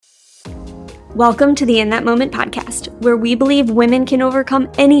Welcome to the In That Moment podcast, where we believe women can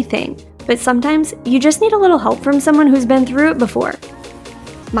overcome anything, but sometimes you just need a little help from someone who's been through it before.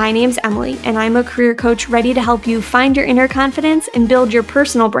 My name's Emily, and I'm a career coach ready to help you find your inner confidence and build your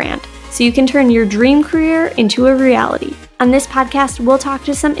personal brand so you can turn your dream career into a reality. On this podcast, we'll talk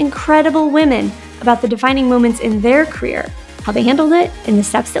to some incredible women about the defining moments in their career, how they handled it, and the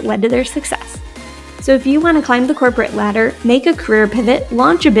steps that led to their success. So if you want to climb the corporate ladder, make a career pivot,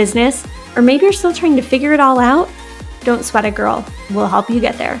 launch a business, or maybe you're still trying to figure it all out, don't sweat it, girl. We'll help you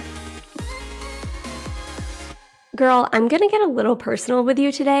get there. Girl, I'm going to get a little personal with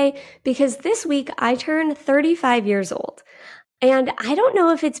you today because this week I turned 35 years old. And I don't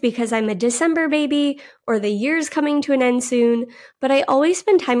know if it's because I'm a December baby or the year's coming to an end soon, but I always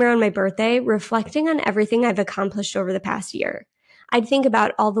spend time around my birthday reflecting on everything I've accomplished over the past year. I'd think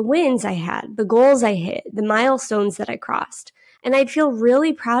about all the wins I had, the goals I hit, the milestones that I crossed, and I'd feel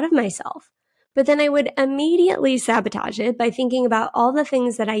really proud of myself. But then I would immediately sabotage it by thinking about all the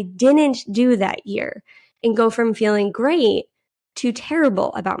things that I didn't do that year and go from feeling great to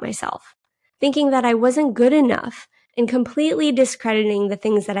terrible about myself, thinking that I wasn't good enough and completely discrediting the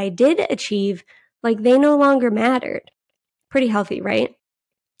things that I did achieve like they no longer mattered. Pretty healthy, right?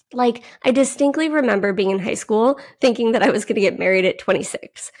 Like, I distinctly remember being in high school thinking that I was going to get married at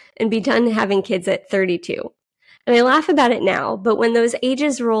 26 and be done having kids at 32. And I laugh about it now, but when those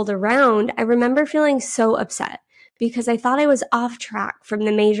ages rolled around, I remember feeling so upset because I thought I was off track from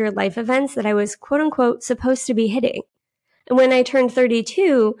the major life events that I was quote unquote supposed to be hitting. And when I turned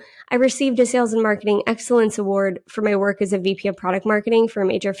 32, I received a Sales and Marketing Excellence Award for my work as a VP of Product Marketing for a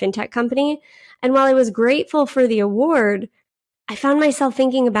major fintech company. And while I was grateful for the award, I found myself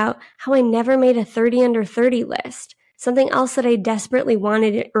thinking about how I never made a 30 under 30 list, something else that I desperately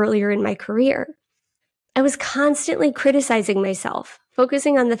wanted earlier in my career. I was constantly criticizing myself,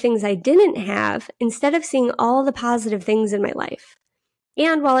 focusing on the things I didn't have instead of seeing all the positive things in my life.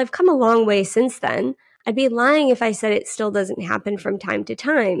 And while I've come a long way since then, I'd be lying if I said it still doesn't happen from time to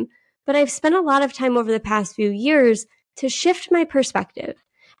time, but I've spent a lot of time over the past few years to shift my perspective.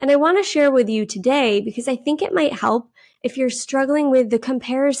 And I want to share with you today because I think it might help if you're struggling with the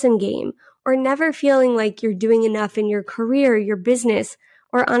comparison game or never feeling like you're doing enough in your career, your business,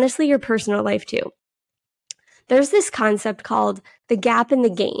 or honestly, your personal life too. There's this concept called the gap and the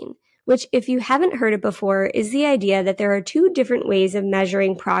gain, which if you haven't heard it before is the idea that there are two different ways of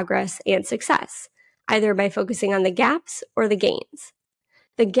measuring progress and success, either by focusing on the gaps or the gains.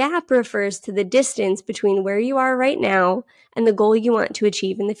 The gap refers to the distance between where you are right now and the goal you want to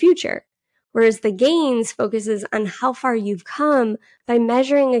achieve in the future, whereas the gains focuses on how far you've come by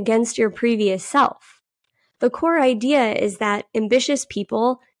measuring against your previous self. The core idea is that ambitious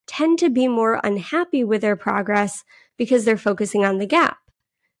people tend to be more unhappy with their progress because they're focusing on the gap.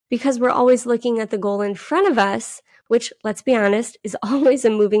 Because we're always looking at the goal in front of us, which, let's be honest, is always a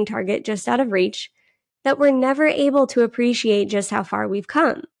moving target just out of reach, that we're never able to appreciate just how far we've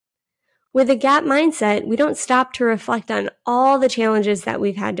come. With a gap mindset, we don't stop to reflect on all the challenges that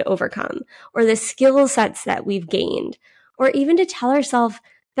we've had to overcome, or the skill sets that we've gained, or even to tell ourselves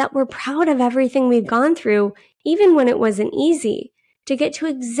that we're proud of everything we've gone through, even when it wasn't easy, to get to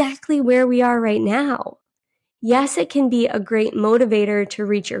exactly where we are right now. Yes, it can be a great motivator to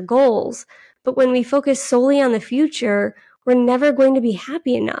reach your goals, but when we focus solely on the future, we're never going to be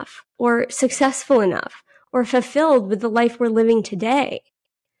happy enough, or successful enough, or fulfilled with the life we're living today.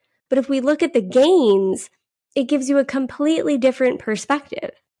 But if we look at the gains, it gives you a completely different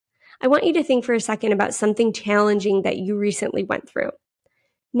perspective. I want you to think for a second about something challenging that you recently went through.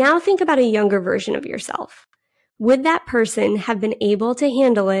 Now think about a younger version of yourself. Would that person have been able to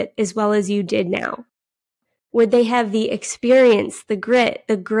handle it as well as you did now? Would they have the experience, the grit,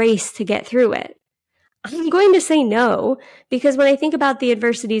 the grace to get through it? I'm going to say no, because when I think about the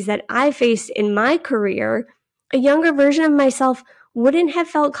adversities that I faced in my career, a younger version of myself wouldn't have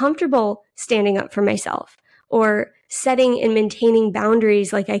felt comfortable standing up for myself or setting and maintaining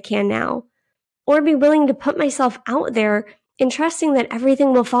boundaries like I can now, or be willing to put myself out there and trusting that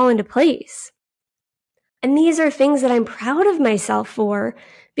everything will fall into place. And these are things that I'm proud of myself for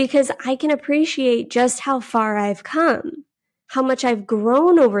because I can appreciate just how far I've come, how much I've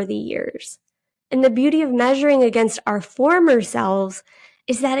grown over the years. And the beauty of measuring against our former selves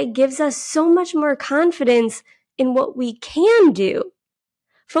is that it gives us so much more confidence in what we can do.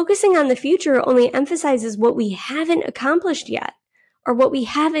 Focusing on the future only emphasizes what we haven't accomplished yet or what we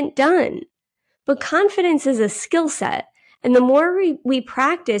haven't done. But confidence is a skill set, and the more we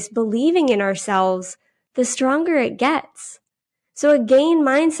practice believing in ourselves, the stronger it gets. So a gain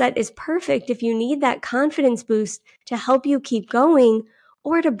mindset is perfect if you need that confidence boost to help you keep going,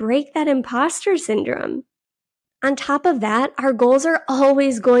 or to break that imposter syndrome. On top of that, our goals are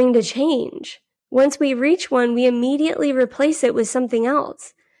always going to change. Once we reach one, we immediately replace it with something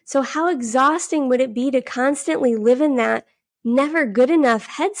else. So how exhausting would it be to constantly live in that never good enough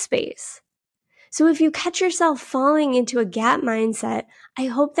headspace? So if you catch yourself falling into a gap mindset, I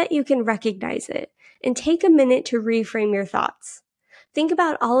hope that you can recognize it and take a minute to reframe your thoughts. Think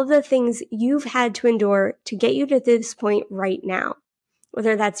about all of the things you've had to endure to get you to this point right now,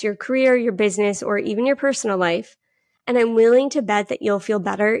 whether that's your career, your business, or even your personal life. And I'm willing to bet that you'll feel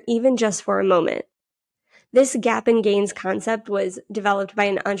better even just for a moment. This gap and gains concept was developed by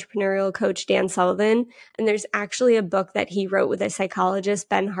an entrepreneurial coach, Dan Sullivan, and there's actually a book that he wrote with a psychologist,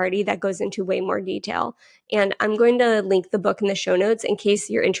 Ben Hardy, that goes into way more detail. And I'm going to link the book in the show notes in case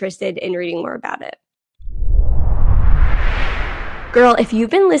you're interested in reading more about it. Girl, if you've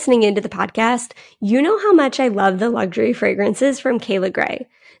been listening into the podcast, you know how much I love the luxury fragrances from Kayla Gray.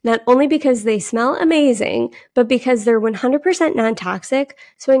 Not only because they smell amazing, but because they're 100% non-toxic,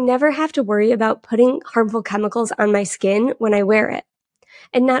 so I never have to worry about putting harmful chemicals on my skin when I wear it.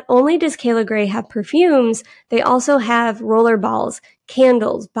 And not only does Kayla Gray have perfumes, they also have roller balls,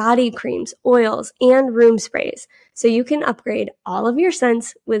 candles, body creams, oils, and room sprays, so you can upgrade all of your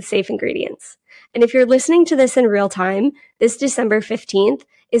scents with safe ingredients. And if you're listening to this in real time, this December 15th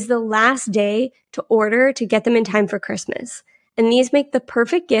is the last day to order to get them in time for Christmas. And these make the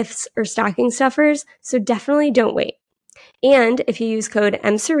perfect gifts or stocking stuffers, so definitely don't wait. And if you use code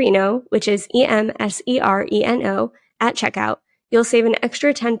MSERENO, which is EMSERENO, at checkout, you'll save an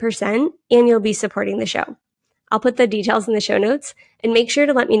extra 10% and you'll be supporting the show. I'll put the details in the show notes, and make sure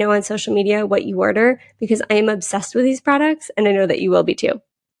to let me know on social media what you order because I am obsessed with these products and I know that you will be too.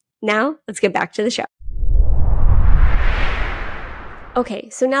 Now, let's get back to the show. Okay,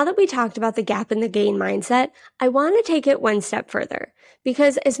 so now that we talked about the gap and the gain mindset, I want to take it one step further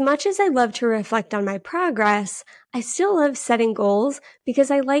because as much as I love to reflect on my progress, I still love setting goals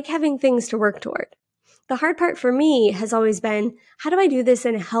because I like having things to work toward. The hard part for me has always been, how do I do this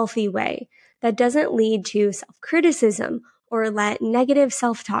in a healthy way that doesn't lead to self-criticism or let negative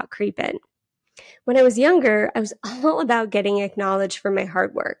self-talk creep in? When I was younger, I was all about getting acknowledged for my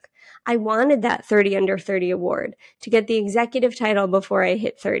hard work. I wanted that 30 under 30 award to get the executive title before I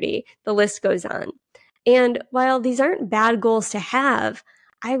hit 30. The list goes on. And while these aren't bad goals to have,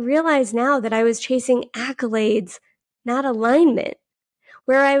 I realize now that I was chasing accolades, not alignment,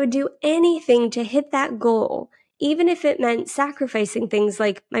 where I would do anything to hit that goal, even if it meant sacrificing things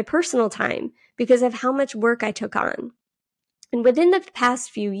like my personal time because of how much work I took on. And within the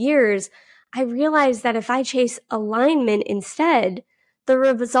past few years, I realized that if I chase alignment instead, the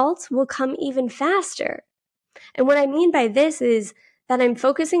results will come even faster. And what I mean by this is that I'm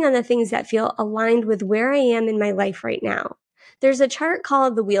focusing on the things that feel aligned with where I am in my life right now. There's a chart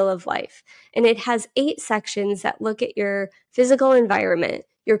called the Wheel of Life, and it has 8 sections that look at your physical environment,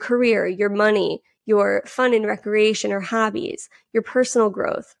 your career, your money, your fun and recreation or hobbies, your personal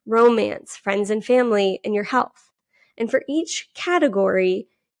growth, romance, friends and family, and your health. And for each category,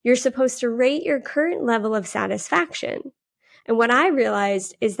 you're supposed to rate your current level of satisfaction. And what I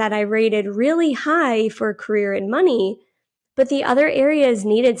realized is that I rated really high for career and money, but the other areas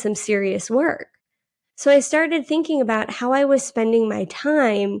needed some serious work. So I started thinking about how I was spending my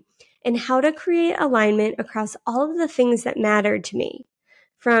time and how to create alignment across all of the things that mattered to me.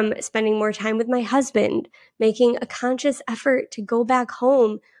 From spending more time with my husband, making a conscious effort to go back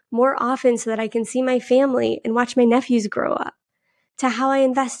home more often so that I can see my family and watch my nephews grow up, to how I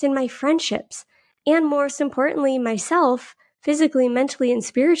invest in my friendships, and most importantly, myself, physically, mentally, and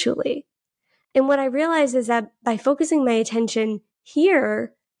spiritually. And what I realized is that by focusing my attention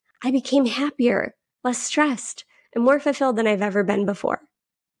here, I became happier, less stressed, and more fulfilled than I've ever been before.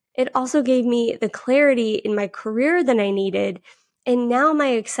 It also gave me the clarity in my career that I needed, and now my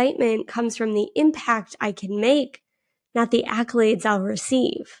excitement comes from the impact I can make, not the accolades I'll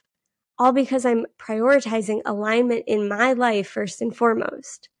receive. All because I'm prioritizing alignment in my life first and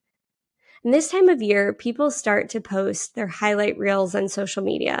foremost. And this time of year, people start to post their highlight reels on social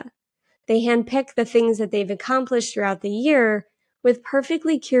media. They handpick the things that they've accomplished throughout the year with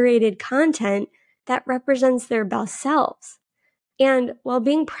perfectly curated content that represents their best selves. And while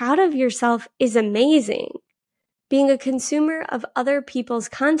being proud of yourself is amazing, being a consumer of other people's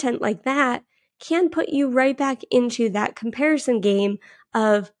content like that can put you right back into that comparison game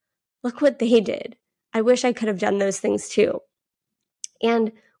of, look what they did. I wish I could have done those things too.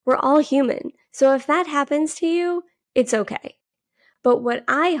 And we're all human. So if that happens to you, it's okay. But what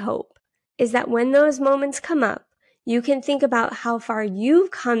I hope is that when those moments come up, you can think about how far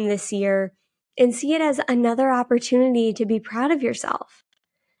you've come this year and see it as another opportunity to be proud of yourself.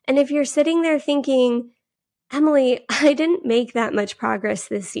 And if you're sitting there thinking, Emily, I didn't make that much progress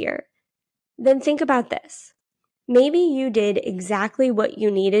this year, then think about this. Maybe you did exactly what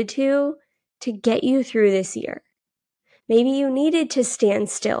you needed to get you through this year. Maybe you needed to stand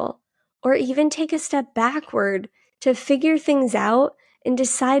still or even take a step backward to figure things out and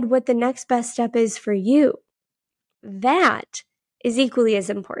decide what the next best step is for you. That is equally as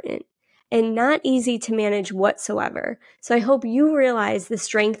important and not easy to manage whatsoever. So I hope you realize the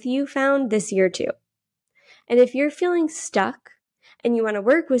strength you found this year too. And if you're feeling stuck and you want to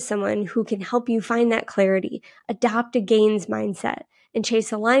work with someone who can help you find that clarity, adopt a gains mindset, and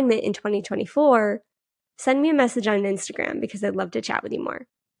chase alignment in 2024, send me a message on Instagram because I'd love to chat with you more.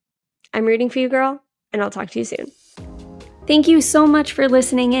 I'm rooting for you, girl, and I'll talk to you soon. Thank you so much for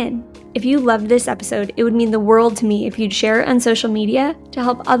listening in. If you loved this episode, it would mean the world to me if you'd share it on social media to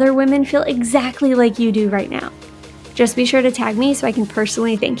help other women feel exactly like you do right now. Just be sure to tag me so I can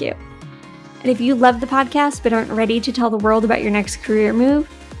personally thank you. And if you love the podcast but aren't ready to tell the world about your next career move,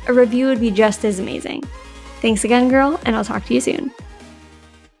 a review would be just as amazing. Thanks again, girl, and I'll talk to you soon.